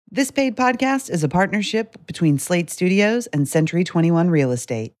This paid podcast is a partnership between Slate Studios and Century 21 Real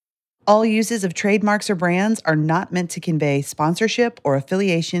Estate. All uses of trademarks or brands are not meant to convey sponsorship or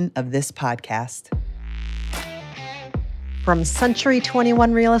affiliation of this podcast. From Century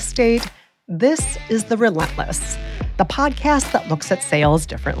 21 Real Estate, this is The Relentless, the podcast that looks at sales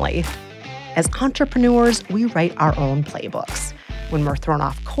differently. As entrepreneurs, we write our own playbooks. When we're thrown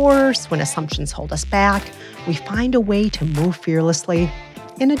off course, when assumptions hold us back, we find a way to move fearlessly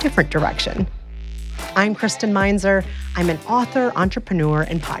in a different direction. I'm Kristen Meinzer. I'm an author, entrepreneur,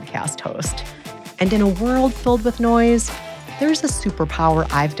 and podcast host. And in a world filled with noise, there's a superpower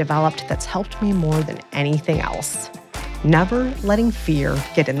I've developed that's helped me more than anything else. Never letting fear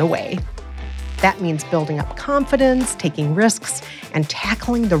get in the way. That means building up confidence, taking risks, and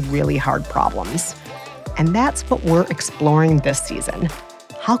tackling the really hard problems. And that's what we're exploring this season.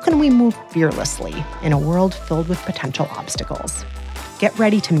 How can we move fearlessly in a world filled with potential obstacles? Get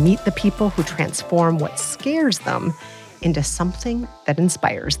ready to meet the people who transform what scares them into something that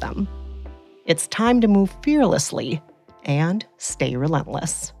inspires them. It's time to move fearlessly and stay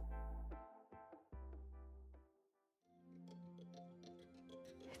relentless.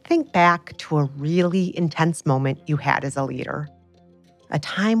 Think back to a really intense moment you had as a leader. A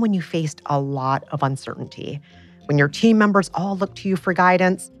time when you faced a lot of uncertainty, when your team members all looked to you for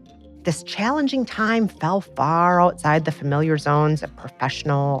guidance. This challenging time fell far outside the familiar zones of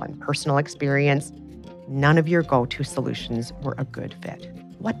professional and personal experience. None of your go-to solutions were a good fit.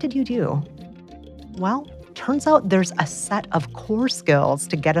 What did you do? Well, turns out there's a set of core skills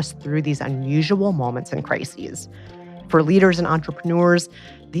to get us through these unusual moments and crises. For leaders and entrepreneurs,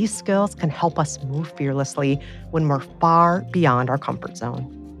 these skills can help us move fearlessly when we're far beyond our comfort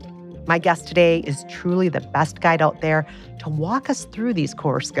zone. My guest today is truly the best guide out there to walk us through these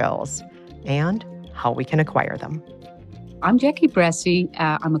core skills and how we can acquire them. I'm Jackie Bressy.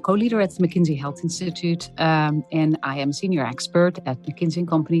 I'm a co-leader at the McKinsey Health Institute, and I am a senior expert at McKinsey &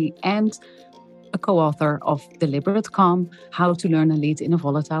 Company and a co-author of Deliberate Calm, How to Learn and Lead in a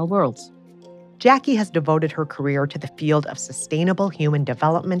Volatile World. Jackie has devoted her career to the field of sustainable human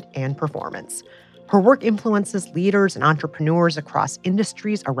development and performance. Her work influences leaders and entrepreneurs across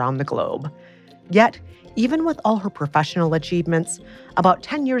industries around the globe. Yet, even with all her professional achievements, about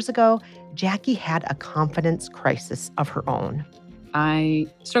 10 years ago, Jackie had a confidence crisis of her own. I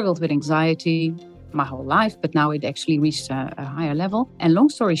struggled with anxiety my whole life, but now it actually reached a higher level. And long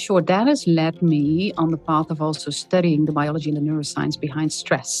story short, that has led me on the path of also studying the biology and the neuroscience behind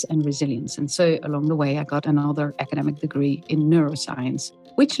stress and resilience. And so along the way, I got another academic degree in neuroscience,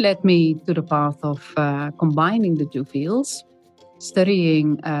 which led me to the path of combining the two fields,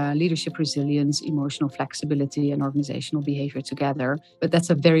 studying leadership resilience, emotional flexibility, and organizational behavior together. But that's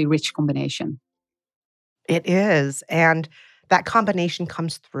a very rich combination. It is. And that combination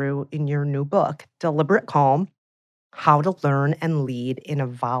comes through in your new book, Deliberate Calm, How to Learn and Lead in a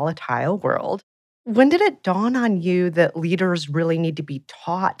Volatile World. When did it dawn on you that leaders really need to be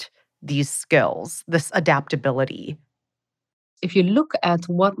taught these skills, this adaptability? If you look at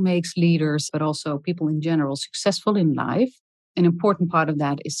what makes leaders, but also people in general, successful in life, an important part of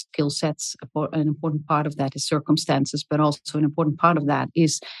that is skill sets, an important part of that is circumstances, but also an important part of that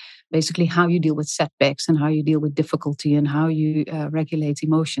is basically how you deal with setbacks and how you deal with difficulty and how you regulate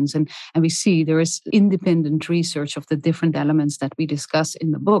emotions. And we see there is independent research of the different elements that we discuss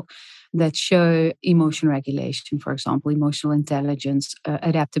in the book that show emotion regulation, for example, emotional intelligence,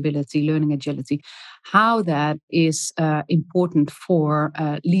 adaptability, learning agility, how that is important for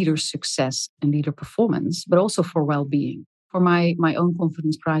leader success and leader performance, but also for well-being. For my own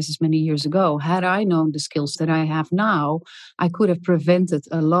confidence crisis many years ago, had I known the skills that I have now, I could have prevented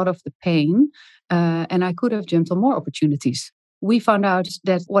a lot of the pain and I could have jumped on more opportunities. We found out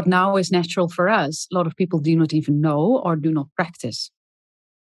that what now is natural for us, a lot of people do not even know or do not practice.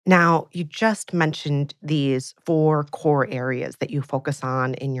 Now, you just mentioned these 4 core areas that you focus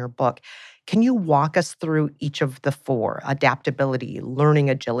on in your book. Can you walk us through each of the 4? Adaptability, learning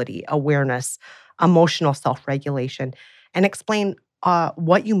agility, awareness, emotional self-regulation, and explain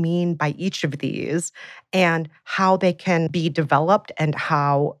what you mean by each of these and how they can be developed and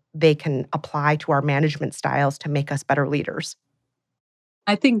how they can apply to our management styles to make us better leaders?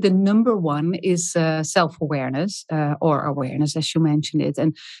 I think the number one is self-awareness or awareness, as you mentioned it.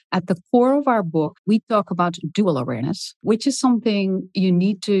 And at the core of our book, we talk about dual awareness, which is something you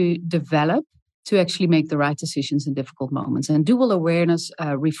need to develop to actually make the right decisions in difficult moments. And dual awareness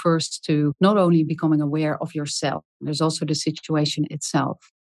refers to not only becoming aware of yourself, there's also the situation itself.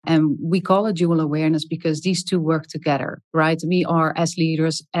 And we call it dual awareness because these two work together, right? We are, as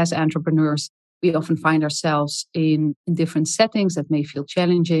leaders, as entrepreneurs, We often find ourselves in different settings that may feel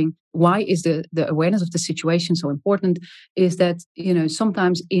challenging. Why is the awareness of the situation so important? Is that,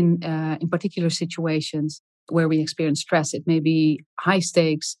 sometimes in particular situations where we experience stress, it may be high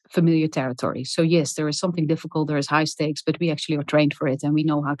stakes, familiar territory. So yes, there is something difficult, there is high stakes, but we actually are trained for it and we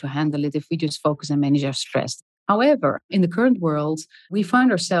know how to handle it if we just focus and manage our stress. However, in the current world, we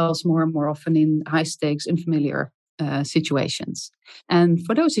find ourselves more and more often in high stakes, unfamiliar situations. And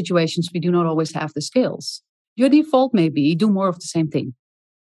for those situations, we do not always have the skills. Your default may be do more of the same thing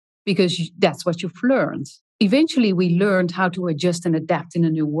because that's what you've learned. Eventually, we learned how to adjust and adapt in a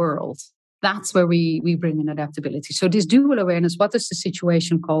new world. That's where we bring in adaptability. So this dual awareness, what does the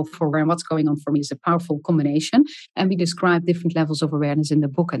situation call for and what's going on for me, is a powerful combination. And we describe different levels of awareness in the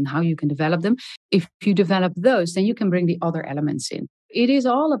book and how you can develop them. If you develop those, then you can bring the other elements in. It is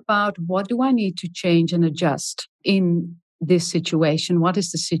all about what do I need to change and adjust in this situation? What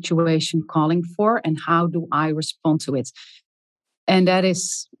is the situation calling for and how do I respond to it? And that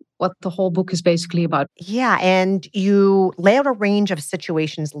is what the whole book is basically about. Yeah, and you lay out a range of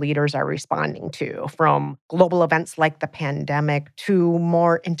situations leaders are responding to, from global events like the pandemic to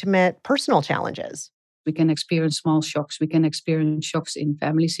more intimate personal challenges. We can experience small shocks. We can experience shocks in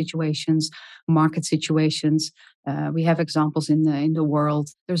family situations, market situations. We have examples in the world.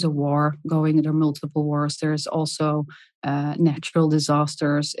 There's a war going. There are multiple wars. There's also natural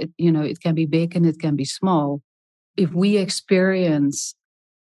disasters. It can be big and it can be small. If we experience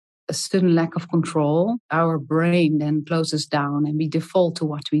a sudden lack of control, our brain then closes down and we default to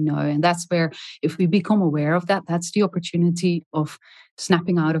what we know. And that's where, if we become aware of that, that's the opportunity of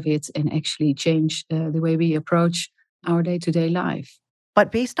snapping out of it and actually change the way we approach our day-to-day life.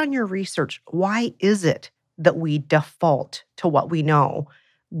 But based on your research, why is it that we default to what we know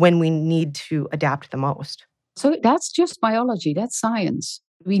when we need to adapt the most? So that's just biology. That's science.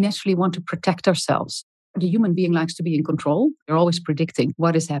 We naturally want to protect ourselves. The human being likes to be in control. They're always predicting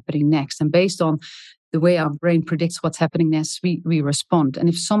what is happening next. And based on the way our brain predicts what's happening next, we respond. And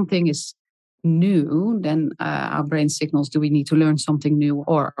if something is new, then our brain signals, do we need to learn something new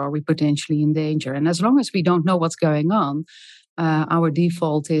or are we potentially in danger? And as long as we don't know what's going on, our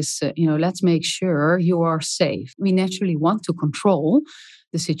default is, let's make sure you are safe. We naturally want to control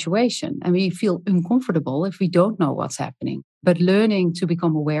the situation and we feel uncomfortable if we don't know what's happening. But learning to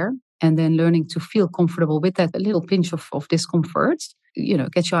become aware and then learning to feel comfortable with that little pinch of discomfort,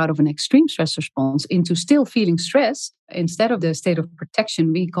 gets you out of an extreme stress response into still feeling stress. Instead of the state of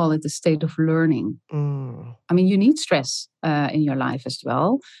protection, we call it the state of learning. I mean, you need stress in your life as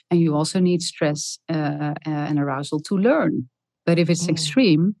well. And you also need stress and arousal to learn. But if it's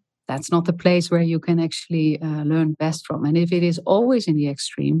extreme, that's not the place where you can actually learn best from. And if it is always in the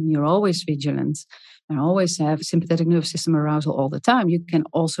extreme, you're always vigilant and always have sympathetic nervous system arousal all the time, you can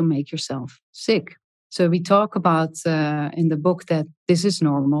also make yourself sick. So we talk about in the book that this is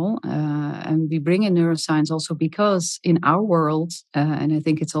normal. And we bring in neuroscience also because in our world, and I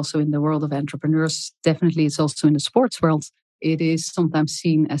think it's also in the world of entrepreneurs, definitely it's also in the sports world, it is sometimes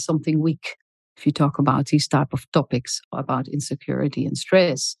seen as something weak if you talk about these type of topics about insecurity and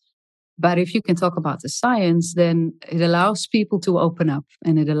stress. But if you can talk about the science, then it allows people to open up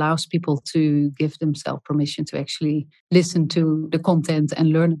and it allows people to give themselves permission to actually listen to the content and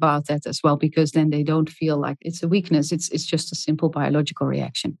learn about that as well, because then they don't feel like it's a weakness. It's just a simple biological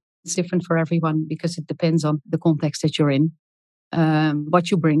reaction. It's different for everyone because it depends on the context that you're in,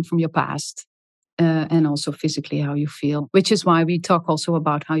 what you bring from your past, and also physically how you feel, which is why we talk also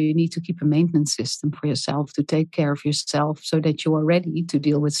about how you need to keep a maintenance system for yourself to take care of yourself so that you are ready to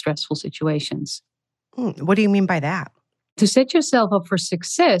deal with stressful situations. What do you mean by that? To set yourself up for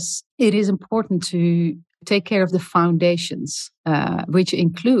success, it is important to take care of the foundations, which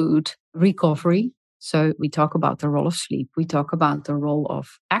include recovery. So we talk about the role of sleep. We talk about the role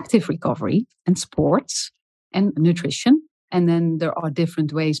of active recovery and sports and nutrition. And then there are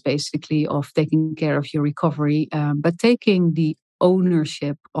different ways, basically, of taking care of your recovery, but taking the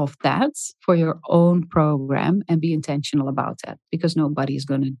ownership of that for your own program and be intentional about that because nobody is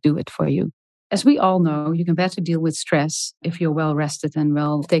going to do it for you. As we all know, you can better deal with stress if you're well rested and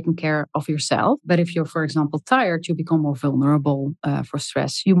well taken care of yourself. But if you're, for example, tired, you become more vulnerable for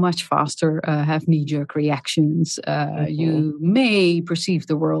stress. You much faster have knee-jerk reactions. You may perceive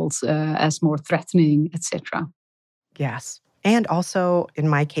the world as more threatening, etc. Yes. And also, in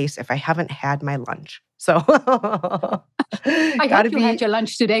my case, if I haven't had my lunch. So I hope you had your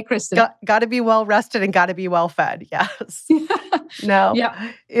lunch today, Kristen. Got to be well rested and got to be well fed. Yes. Now,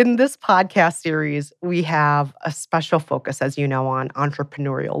 in this podcast series, we have a special focus, as you know, on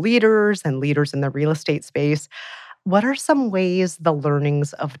entrepreneurial leaders and leaders in the real estate space. What are some ways the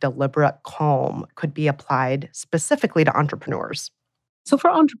learnings of deliberate calm could be applied specifically to entrepreneurs? So,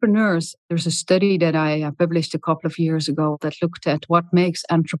 for entrepreneurs, there's a study that I published a couple of years ago that looked at what makes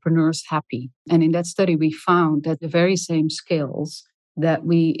entrepreneurs happy. And in that study, we found that the very same skills that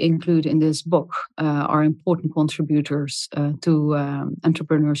we include in this book are important contributors to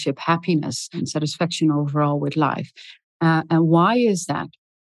entrepreneurship happiness and satisfaction overall with life. And why is that?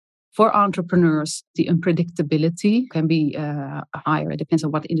 For entrepreneurs, the unpredictability can be higher. It depends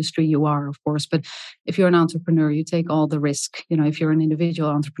on what industry you are, of course. But if you're an entrepreneur, you take all the risk. If you're an individual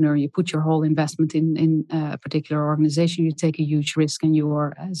entrepreneur, you put your whole investment in a particular organization, you take a huge risk, and you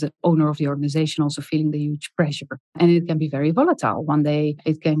are, as an owner of the organization, also feeling the huge pressure. And it can be very volatile. One day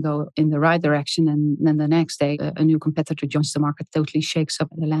it can go in the right direction, and then the next day a new competitor joins the market, totally shakes up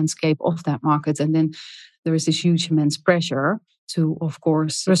the landscape of that market. And then there is this huge, immense pressure to, of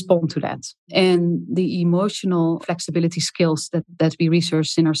course, respond to that. And the emotional flexibility skills that we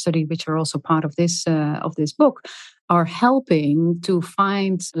researched in our study, which are also part of this book, are helping to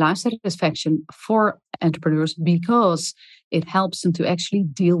find life satisfaction for entrepreneurs because it helps them to actually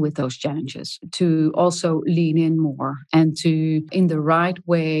deal with those challenges, to also lean in more and to, in the right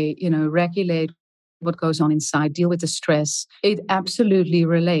way, regulate what goes on inside, deal with the stress. It absolutely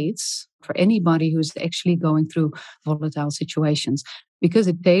relates for anybody who's actually going through volatile situations because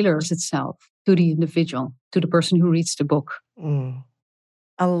it tailors itself to the individual, to the person who reads the book.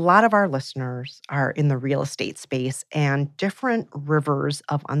 A lot of our listeners are in the real estate space, and different rivers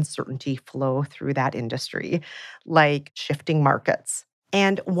of uncertainty flow through that industry, like shifting markets.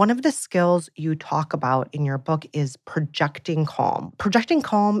 And one of the skills you talk about in your book is projecting calm. Projecting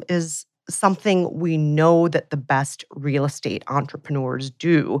calm is something we know that the best real estate entrepreneurs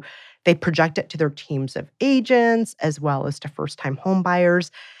do. They project it to their teams of agents as well as to first-time home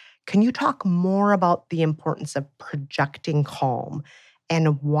buyers. Can you talk more about the importance of projecting calm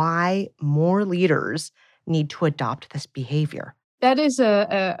and why more leaders need to adopt this behavior? That is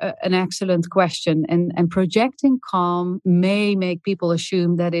an excellent question. And projecting calm may make people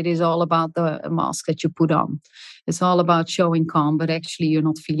assume that it is all about the mask that you put on. It's all about showing calm, but actually you're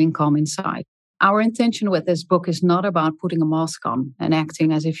not feeling calm inside. Our intention with this book is not about putting a mask on and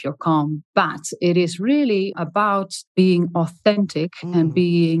acting as if you're calm, but it is really about being authentic and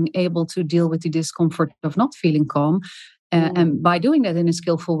being able to deal with the discomfort of not feeling calm. And by doing that in a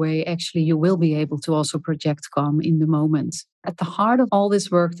skillful way, actually, you will be able to also project calm in the moment. At the heart of all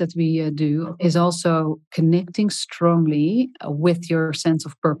this work that we do is also connecting strongly with your sense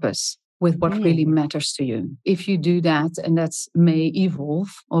of purpose, with what really matters to you. If you do that, and that may evolve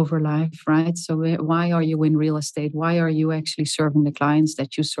over life, right? So why are you in real estate? Why are you actually serving the clients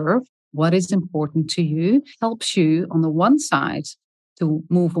that you serve? What is important to you helps you on the one side to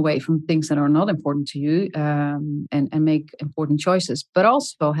move away from things that are not important to you and make important choices, but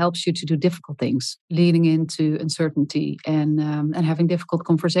also helps you to do difficult things, leading into uncertainty and having difficult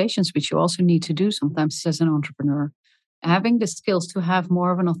conversations, which you also need to do sometimes as an entrepreneur. Having the skills to have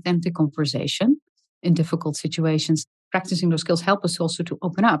more of an authentic conversation in difficult situations, practicing those skills help us also to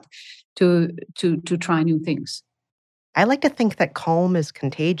open up, to try new things. I like to think that calm is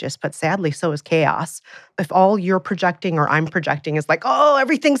contagious, but sadly, so is chaos. If all you're projecting or I'm projecting is like, oh,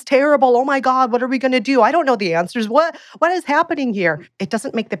 everything's terrible. Oh my God, what are we going to do? I don't know the answers. What is happening here? It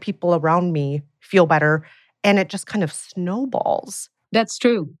doesn't make the people around me feel better, and it just kind of snowballs. That's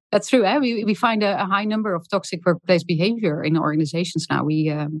true. That's true. We find a high number of toxic workplace behavior in organizations now.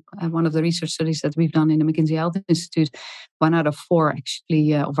 One of the research studies that we've done in the McKinsey Health Institute, 1 out of 4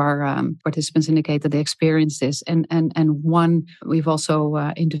 actually of our participants indicate that they experience this. And one, we've also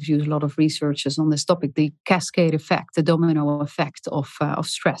interviewed a lot of researchers on this topic, the cascade effect, the domino effect of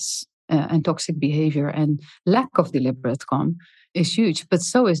stress and toxic behavior and lack of deliberate calm is huge. But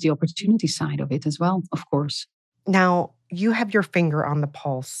so is the opportunity side of it as well, of course. Now, you have your finger on the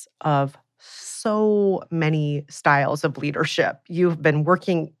pulse of so many styles of leadership. You've been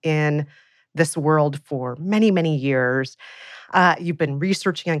working in this world for many, many years. You've been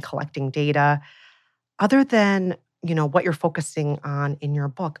researching and collecting data. Other than, what you're focusing on in your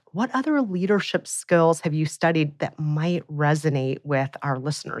book, what other leadership skills have you studied that might resonate with our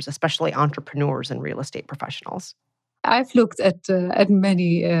listeners, especially entrepreneurs and real estate professionals? I've looked at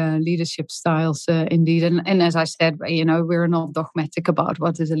many leadership styles indeed. And as I said, we're not dogmatic about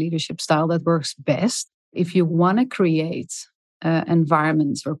what is a leadership style that works best. If you want to create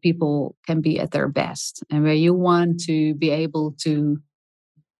environments where people can be at their best and where you want to be able to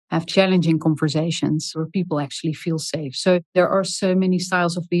have challenging conversations where people actually feel safe. So there are so many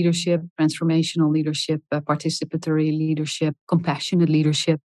styles of leadership, transformational leadership, participatory leadership, compassionate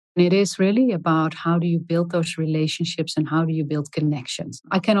leadership. It is really about how do you build those relationships and how do you build connections.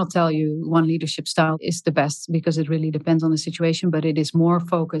 I cannot tell you one leadership style is the best because it really depends on the situation, but it is more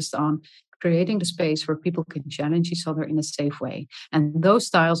focused on creating the space where people can challenge each other in a safe way. And those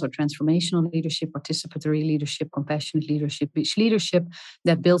styles are transformational leadership, participatory leadership, compassionate leadership, it's leadership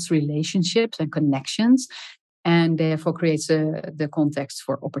that builds relationships and connections and therefore creates the context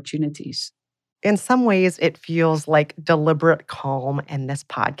for opportunities. In some ways, it feels like Deliberate Calm and this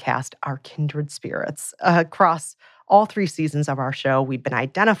podcast are kindred spirits. Across all 3 seasons of our show, we've been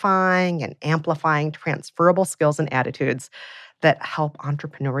identifying and amplifying transferable skills and attitudes that help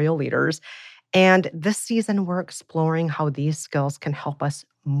entrepreneurial leaders. And this season, we're exploring how these skills can help us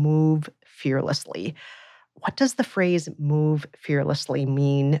move fearlessly. What does the phrase move fearlessly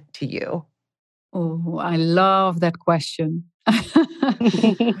mean to you? Oh, I love that question.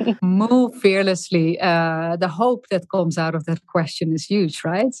 Move fearlessly. The hope that comes out of that question is huge,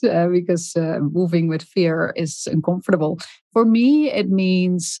 right? Because moving with fear is uncomfortable. For me, it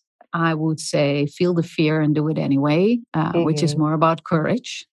means I would say feel the fear and do it anyway, which is more about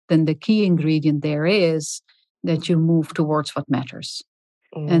courage. Then the key ingredient there is that you move towards what matters.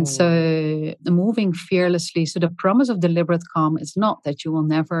 And so moving fearlessly. So the promise of Deliberate Calm is not that you will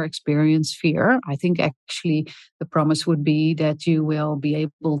never experience fear. I think actually the promise would be that you will be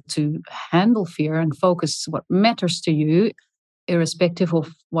able to handle fear and focus what matters to you, irrespective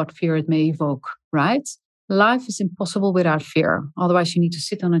of what fear it may evoke, right? Life is impossible without fear. Otherwise, you need to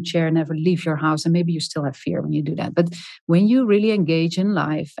sit on a chair and never leave your house. And maybe you still have fear when you do that. But when you really engage in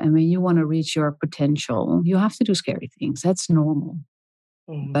life and when you want to reach your potential, you have to do scary things. That's normal.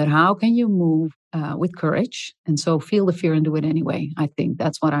 But how can you move with courage? And so feel the fear and do it anyway. I think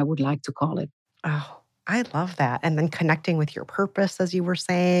that's what I would like to call it. Oh, I love that. And then connecting with your purpose, as you were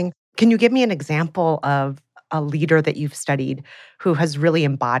saying. Can you give me an example of a leader that you've studied who has really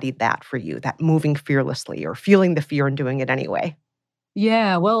embodied that for you, that moving fearlessly or feeling the fear and doing it anyway?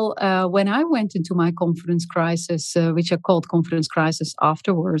 Yeah, well, when I went into my confidence crisis, which I called confidence crisis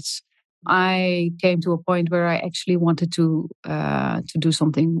afterwards, I came to a point where I actually wanted to do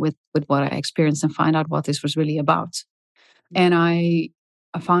something with what I experienced and find out what this was really about. And I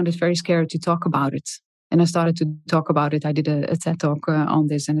found it very scary to talk about it. And I started to talk about it. I did a TED talk on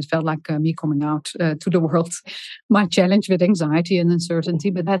this, and it felt like me coming out to the world, my challenge with anxiety and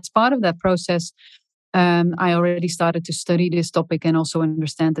uncertainty. But that's part of that process. I already started to study this topic and also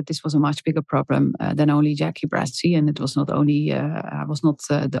understand that this was a much bigger problem than only Jackie Bratzy, and it was not only I was not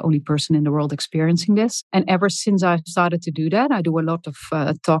the only person in the world experiencing this. And ever since I started to do that, I do a lot of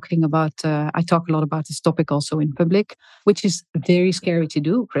talking about. I talk a lot about this topic also in public, which is very scary to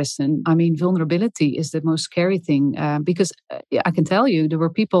do, Kristen. I mean, vulnerability is the most scary thing because I can tell you there were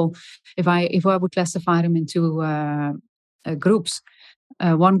people. If I would classify them into groups.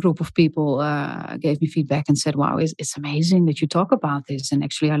 One group of people gave me feedback and said, wow, it's amazing that you talk about this. And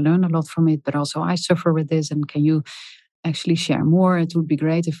actually, I learned a lot from it, but also I suffer with this. And can you actually share more? It would be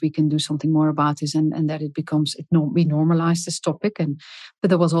great if we can do something more about this and that it becomes, we normalize this topic. But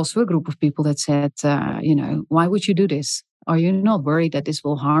there was also a group of people that said, why would you do this? Are you not worried that this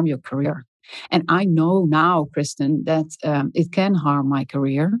will harm your career? And I know now, Kristen, that it can harm my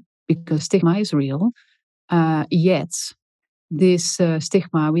career because stigma is real. Yet, this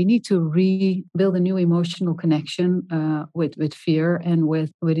stigma, we need to rebuild a new emotional connection with fear and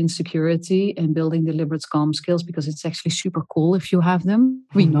with insecurity and building deliberate calm skills because it's actually super cool if you have them.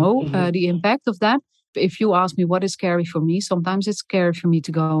 We know the impact of that. If you ask me what is scary for me, sometimes it's scary for me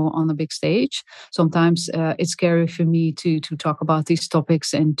to go on a big stage. Sometimes it's scary for me to talk about these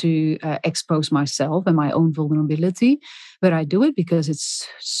topics and to expose myself and my own vulnerability. But I do it because it's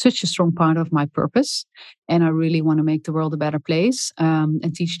such a strong part of my purpose. And I really want to make the world a better place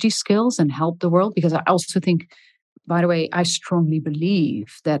and teach these skills and help the world. Because I also think, by the way, I strongly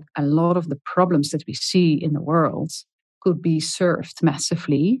believe that a lot of the problems that we see in the world could be served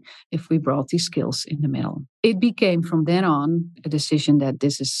massively if we brought these skills in the middle. It became from then on a decision that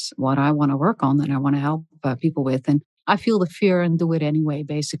this is what I want to work on and I want to help people with. And I feel the fear and do it anyway,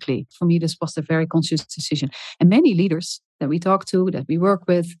 basically. For me, this was a very conscious decision. And many leaders that we talk to, that we work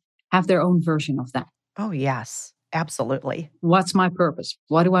with, have their own version of that. Oh, yes, absolutely. What's my purpose?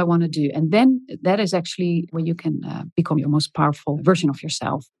 What do I want to do? And then that is actually where you can become your most powerful version of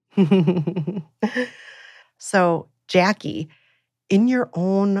yourself. So, Jackie, in your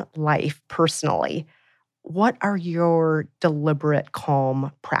own life personally, what are your deliberate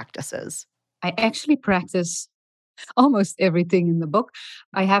calm practices? I actually practice almost everything in the book.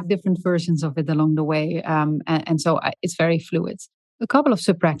 I have different versions of it along the way. And so it's very fluid. A couple of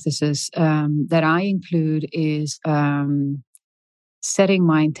sub-practices that I include is setting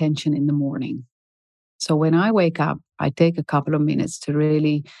my intention in the morning. So when I wake up, I take a couple of minutes to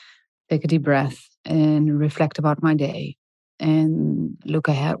really take a deep breath and reflect about my day and look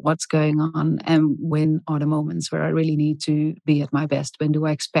ahead what's going on and when are the moments where I really need to be at my best. When do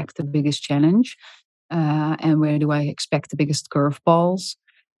I expect the biggest challenge? And where do I expect the biggest curveballs?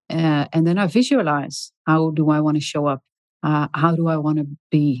 And then I visualize, how do I want to show up? How do I want to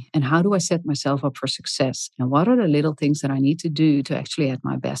be? And how do I set myself up for success? And what are the little things that I need to do to actually at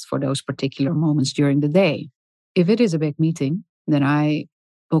my best for those particular moments during the day? If it is a big meeting, then I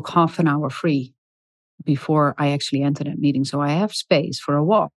book half an hour free before I actually enter that meeting. So I have space for a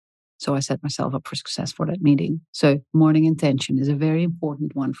walk. So I set myself up for success for that meeting. So morning intention is a very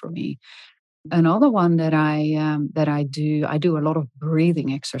important one for me. Another one that I do a lot of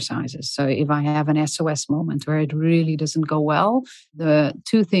breathing exercises. So if I have an SOS moment where it really doesn't go well, the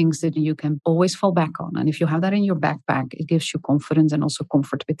two things that you can always fall back on, and if you have that in your backpack, it gives you confidence and also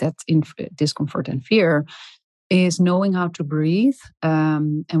comfort with that discomfort and fear, is knowing how to breathe.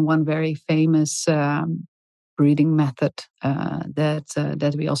 And one very famous breathing method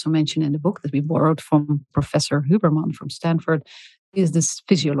that we also mention in the book that we borrowed from Professor Huberman from Stanford is this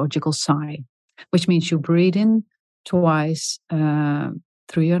physiological sigh, which means you breathe in twice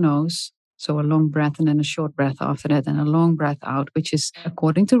through your nose. So a long breath and then a short breath after that, and a long breath out, which is,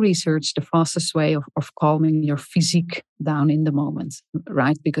 according to research, the fastest way of calming your physique down in the moment,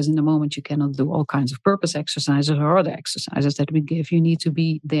 right? Because in the moment, you cannot do all kinds of purpose exercises or other exercises that we give. You need to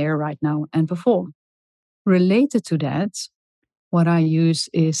be there right now and perform. Related to that, what I use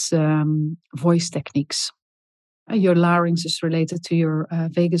is voice techniques. Your larynx is related to your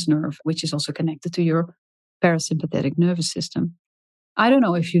vagus nerve, which is also connected to your parasympathetic nervous system. I don't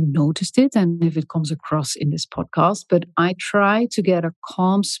know if you noticed it and if it comes across in this podcast, but I try to get a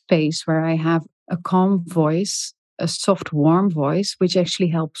calm space where I have a calm voice, a soft, warm voice, which actually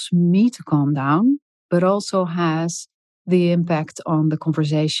helps me to calm down, but also has the impact on the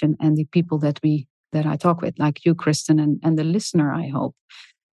conversation and the people that I talk with, like you, Kristen, and the listener, I hope.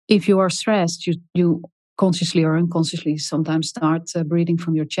 If you are stressed, you consciously or unconsciously sometimes start breathing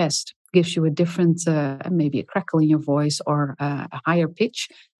from your chest. Gives you a different, maybe a crackle in your voice or a higher pitch.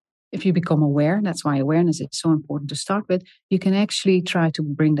 If you become aware, that's why awareness is so important to start with, you can actually try to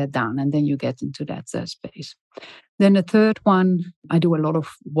bring that down and then you get into that space. Then the third one, I do a lot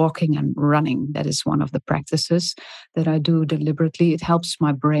of walking and running. That is one of the practices that I do deliberately. It helps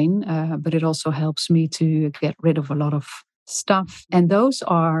my brain, but it also helps me to get rid of a lot of stuff. And those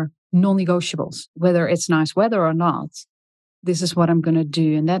are non-negotiables, whether it's nice weather or not. This is what I'm going to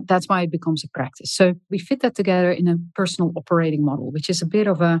do. And that's why it becomes a practice. So we fit that together in a personal operating model, which is a bit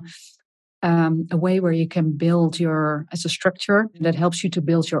of a way where you can build as a structure that helps you to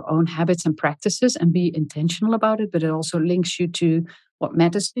build your own habits and practices and be intentional about it. But it also links you to what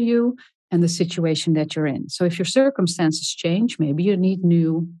matters to you and the situation that you're in. So if your circumstances change, maybe you need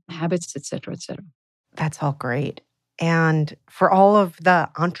new habits, et cetera, et cetera. That's all great. And for all of the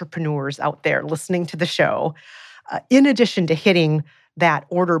entrepreneurs out there listening to the show, in addition to hitting that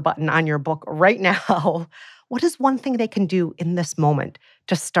order button on your book right now, what is one thing they can do in this moment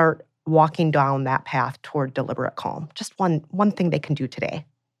to start walking down that path toward deliberate calm? Just one thing they can do today.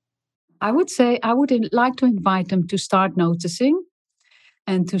 I would say I would like to invite them to start noticing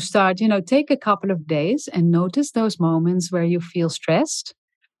and to start, take a couple of days and notice those moments where you feel stressed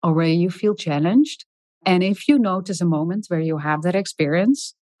or where you feel challenged. And if you notice a moment where you have that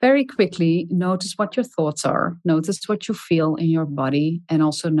experience, very quickly notice what your thoughts are, notice what you feel in your body, and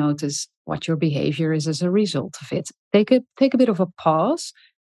also notice what your behavior is as a result of it. Take a bit of a pause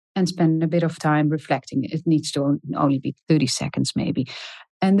and spend a bit of time reflecting. It needs to only be 30 seconds maybe.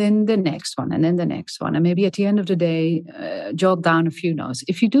 And then the next one, and then the next one. And maybe at the end of the day, jot down a few notes.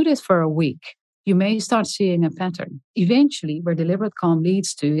 If you do this for a week, you may start seeing a pattern. Eventually, where deliberate calm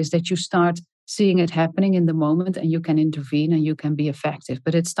leads to is that you start seeing it happening in the moment and you can intervene and you can be effective.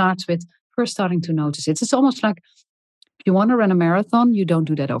 But it starts with first starting to notice it. It's almost like if you want to run a marathon, you don't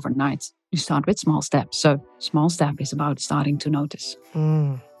do that overnight. You start with small steps. So small step is about starting to notice.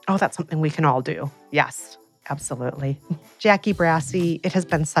 Oh, that's something we can all do. Yes, absolutely. Jackie Brassie, it has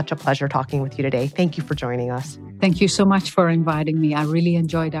been such a pleasure talking with you today. Thank you for joining us. Thank you so much for inviting me. I really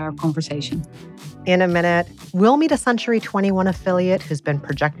enjoyed our conversation. In a minute, we'll meet a Century 21 affiliate who's been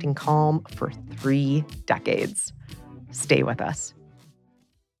projecting calm for 3 decades. Stay with us.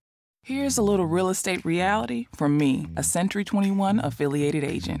 Here's a little real estate reality from me, a Century 21 affiliated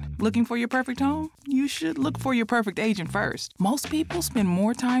agent. Looking for your perfect home? You should look for your perfect agent first. Most people spend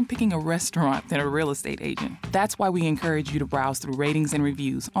more time picking a restaurant than a real estate agent. That's why we encourage you to browse through ratings and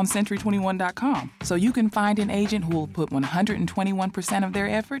reviews on Century21.com so you can find an agent who will put 121% of their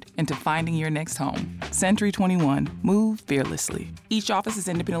effort into finding your next home. Century 21, move fearlessly. Each office is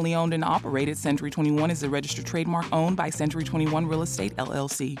independently owned and operated. Century 21 is a registered trademark owned by Century 21 Real Estate,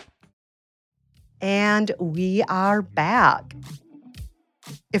 LLC. And we are back.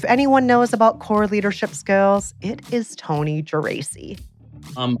 If anyone knows about core leadership skills, it is Tony Geraci.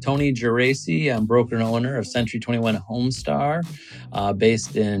 I'm Tony Geraci. I'm broker and owner of Century 21 Homestar,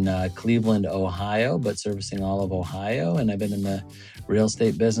 based in Cleveland, Ohio, but servicing all of Ohio. And I've been in the real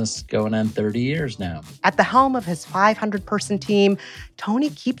estate business going on 30 years now. At the helm of his 500-person team, Tony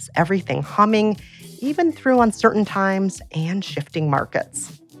keeps everything humming, even through uncertain times and shifting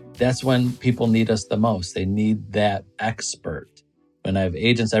markets. That's when people need us the most. They need that expert. When I have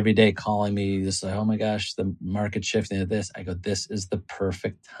agents every day calling me, just like, oh my gosh, the market's shifting to this. I go, this is the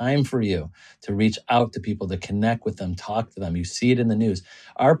perfect time for you to reach out to people, to connect with them, talk to them. You see it in the news.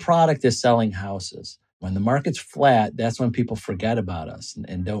 Our product is selling houses. When the market's flat, that's when people forget about us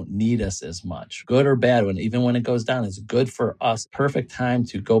and don't need us as much. Good or bad, even when it goes down, it's good for us. Perfect time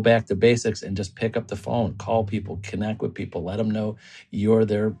to go back to basics and just pick up the phone, call people, connect with people, let them know you're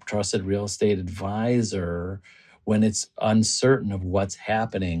their trusted real estate advisor when it's uncertain of what's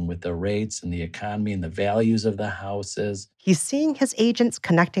happening with the rates and the economy and the values of the houses. He's seeing his agents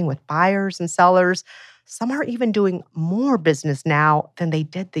connecting with buyers and sellers. Some are even doing more business now than they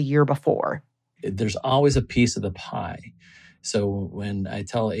did the year before. There's always a piece of the pie. So when I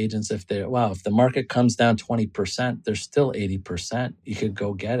tell agents if the market comes down 20%, there's still 80%. You could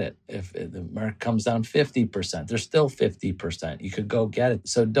go get it. If the market comes down 50%, there's still 50%. You could go get it.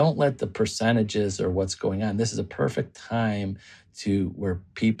 So don't let the percentages or what's going on. This is a perfect time where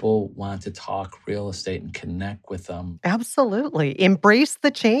people want to talk real estate and connect with them. Absolutely. Embrace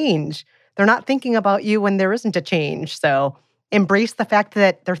the change. They're not thinking about you when there isn't a change. So embrace the fact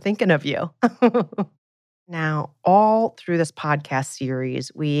that they're thinking of you. Now, all through this podcast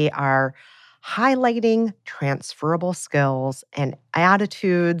series, we are highlighting transferable skills and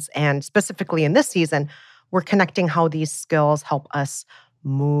attitudes. And specifically in this season, we're connecting how these skills help us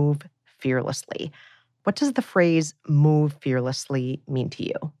move fearlessly. What does the phrase move fearlessly mean to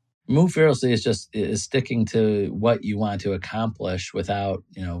you? Move fearlessly is sticking to what you want to accomplish without,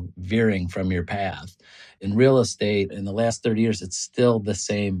 veering from your path. In real estate, in the last 30 years, it's still the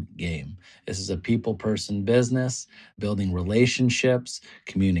same game. This is a people-person business, building relationships,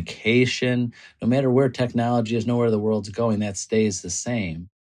 communication. No matter where technology is, nowhere the world's going, that stays the same.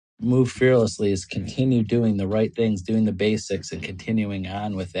 Move fearlessly is continue doing the right things, doing the basics, and continuing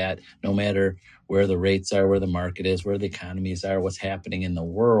on with that, no matter where the rates are, where the market is, where the economies are, what's happening in the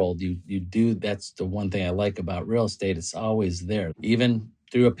world. You do. That's the one thing I like about real estate. It's always there. Even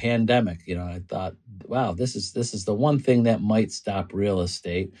through a pandemic, I thought, wow, this is the one thing that might stop real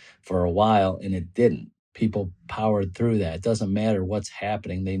estate for a while, and it didn't. People powered through that. It doesn't matter what's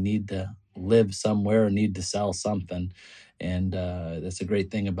happening. They need to live somewhere or need to sell something. And that's a great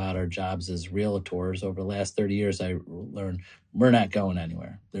thing about our jobs as realtors. Over the last 30 years, I learned we're not going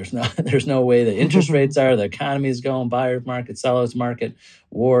anywhere. There's no way the interest rates are, the economy is going, buyer's market, seller's market,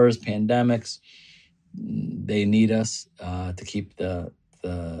 wars, pandemics. They need us to keep the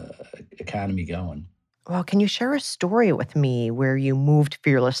economy going. Well, can you share a story with me where you moved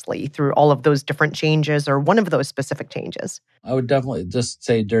fearlessly through all of those different changes or one of those specific changes? I would definitely just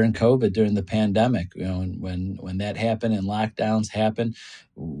say during COVID, during the pandemic, when that happened and lockdowns happened,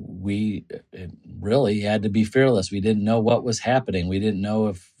 we really had to be fearless. We didn't know what was happening. We didn't know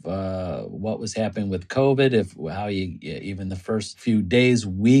if what was happening with COVID, even the first few days,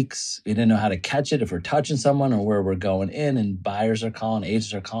 weeks, we didn't know how to catch it, if we're touching someone or where we're going in. And buyers are calling,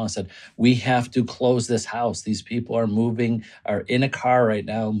 agents are calling and said, we have to close this house. These people are in a car right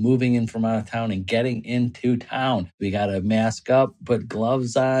now, moving in from out of town and getting into town. We got to mask up, put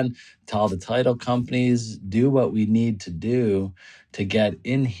gloves on, tell the title companies, do what we need to do to get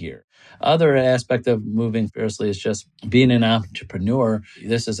in here. Other aspect of moving fearlessly is just being an entrepreneur.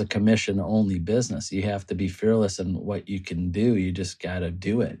 This is a commission-only business. You have to be fearless in what you can do. You just got to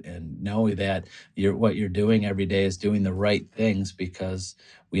do it and know that what you're doing every day is doing the right things, because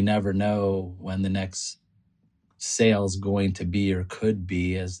we never know when the next sale's going to be or could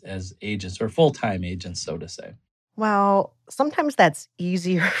be as agents or full-time agents, so to say. Well, sometimes that's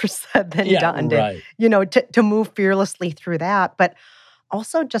easier said than done right. to move fearlessly through that, but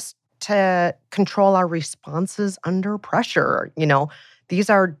also just to control our responses under pressure. These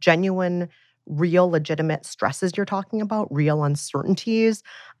are genuine, real, legitimate stresses you're talking about, real uncertainties.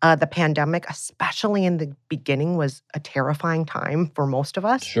 The pandemic, especially in the beginning, was a terrifying time for most of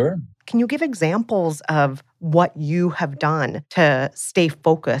us. Sure. Can you give examples of what you have done to stay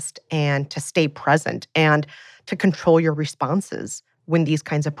focused and to stay present and to control your responses when these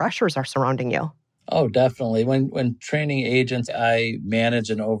kinds of pressures are surrounding you? Oh, definitely. When training agents, I manage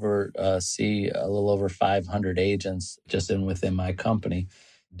and oversee a little over 500 agents just within my company.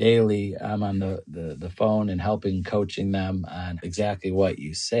 Daily, I'm on the phone and helping coaching them on exactly what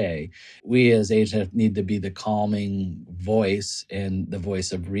you say. We as agents need to be the calming voice and the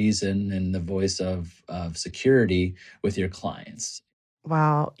voice of reason and the voice of security with your clients.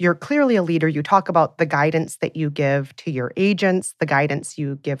 Wow, you're clearly a leader. You talk about the guidance that you give to your agents, the guidance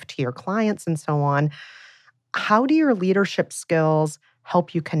you give to your clients, and so on. How do your leadership skills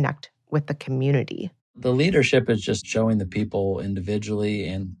help you connect with the community? The leadership is just showing the people individually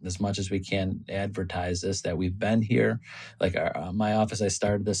and as much as we can advertise this, that we've been here. Like my office, I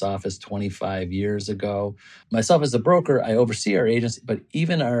started this office 25 years ago. Myself as a broker, I oversee our agents, but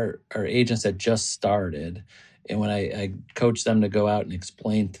even our agents that just started, and when I coach them to go out and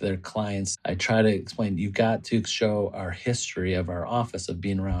explain to their clients, I try to explain, you've got to show our history of our office of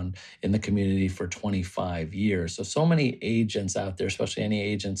being around in the community for 25 years. So many agents out there, especially any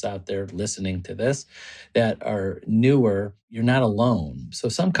agents out there listening to this, that are newer, you're not alone. So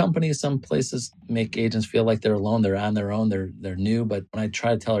some companies, some places make agents feel like they're alone. They're on their own. They're new. But when I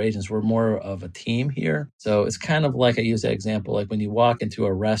try to tell our agents, we're more of a team here. So it's kind of like I use that example, like when you walk into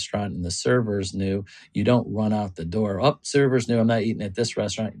a restaurant and the server's new, you don't run out the door. Oh, server's new. I'm not eating at this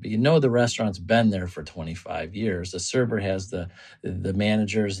restaurant. But you know the restaurant's been there for 25 years. The server has the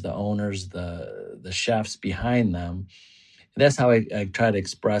managers, the owners, the chefs behind them. That's how I try to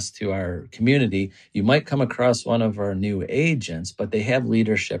express to our community. You might come across one of our new agents, but they have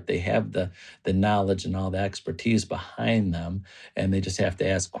leadership. They have the knowledge and all the expertise behind them, and they just have to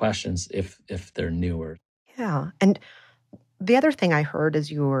ask questions if they're newer. Yeah. And the other thing I heard as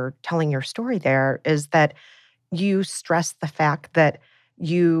you were telling your story there is that you stress the fact that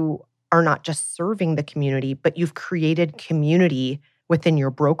you are not just serving the community, but you've created community within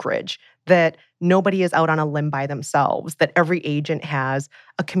your brokerage, that nobody is out on a limb by themselves, that every agent has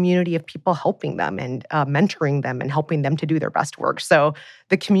a community of people helping them and mentoring them and helping them to do their best work. So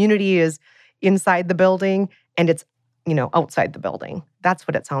the community is inside the building and it's, outside the building. That's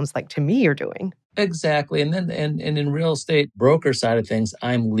what it sounds like to me you're doing. Exactly. And then and in real estate broker side of things,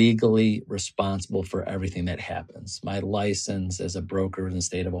 I'm legally responsible for everything that happens. My license as a broker in the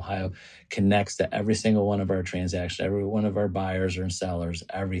state of Ohio connects to every single one of our transactions, every one of our buyers or sellers,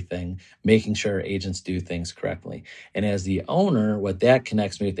 everything, making sure agents do things correctly. And as the owner, what that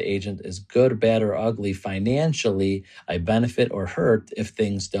connects me with the agent is good, bad, or ugly. Financially, I benefit or hurt if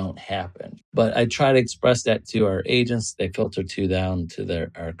things don't happen. But I try to express that to our agents. They filter down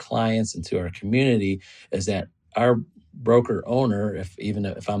to our clients and to our community. Is that our broker owner, even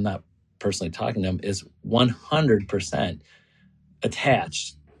if I'm not personally talking to them, is 100%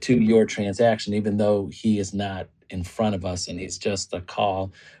 attached to your transaction, even though he is not in front of us and he's just a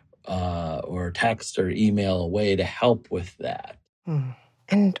call or text or email away to help with that.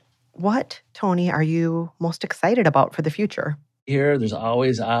 And what, Tony, are you most excited about for the future? There's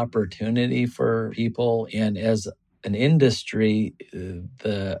always opportunity for people. And as an industry,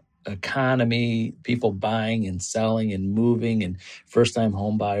 the economy, people buying and selling and moving and first-time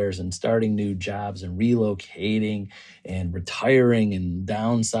home buyers and starting new jobs and relocating and retiring and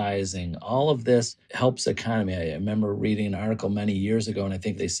downsizing, all of this helps the economy. I remember reading an article many years ago, and I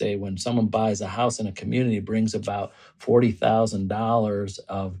think they say when someone buys a house in a community, it brings about $40,000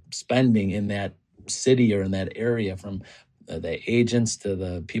 of spending in that city or in that area, from the agents to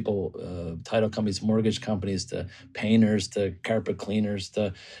the people, title companies, mortgage companies, to painters, to carpet cleaners,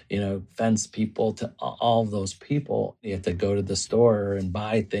 to, fence people, to all of those people. You have to go to the store and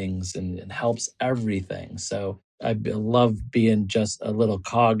buy things, and it helps everything. So I love being just a little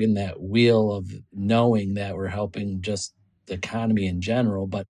cog in that wheel of knowing that we're helping just the economy in general,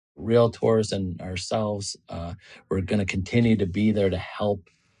 but realtors and ourselves, we're going to continue to be there to help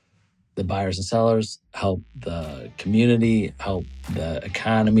the buyers and sellers, help the community, help the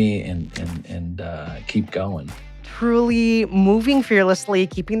economy, and keep going. Truly moving fearlessly,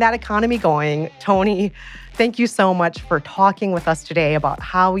 keeping that economy going. Tony, thank you so much for talking with us today about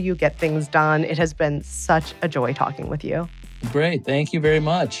how you get things done. It has been such a joy talking with you. Great. Thank you very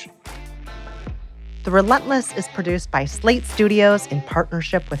much. The Relentless is produced by Slate Studios in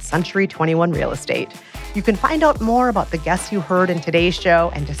partnership with Century 21 Real Estate. You can find out more about the guests you heard in today's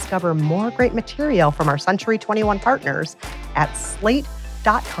show and discover more great material from our Century 21 partners at slate.com/relentless.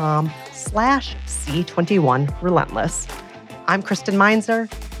 facebook.com/C21Relentless. I'm Kristen Meinzer.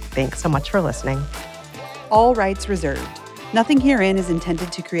 Thanks so much for listening. All rights reserved. Nothing herein is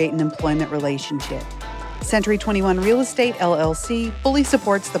intended to create an employment relationship. Century 21 Real Estate, LLC fully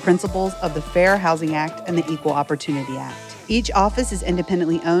supports the principles of the Fair Housing Act and the Equal Opportunity Act. Each office is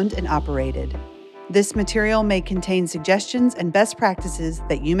independently owned and operated. This material may contain suggestions and best practices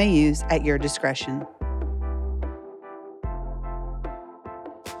that you may use at your discretion.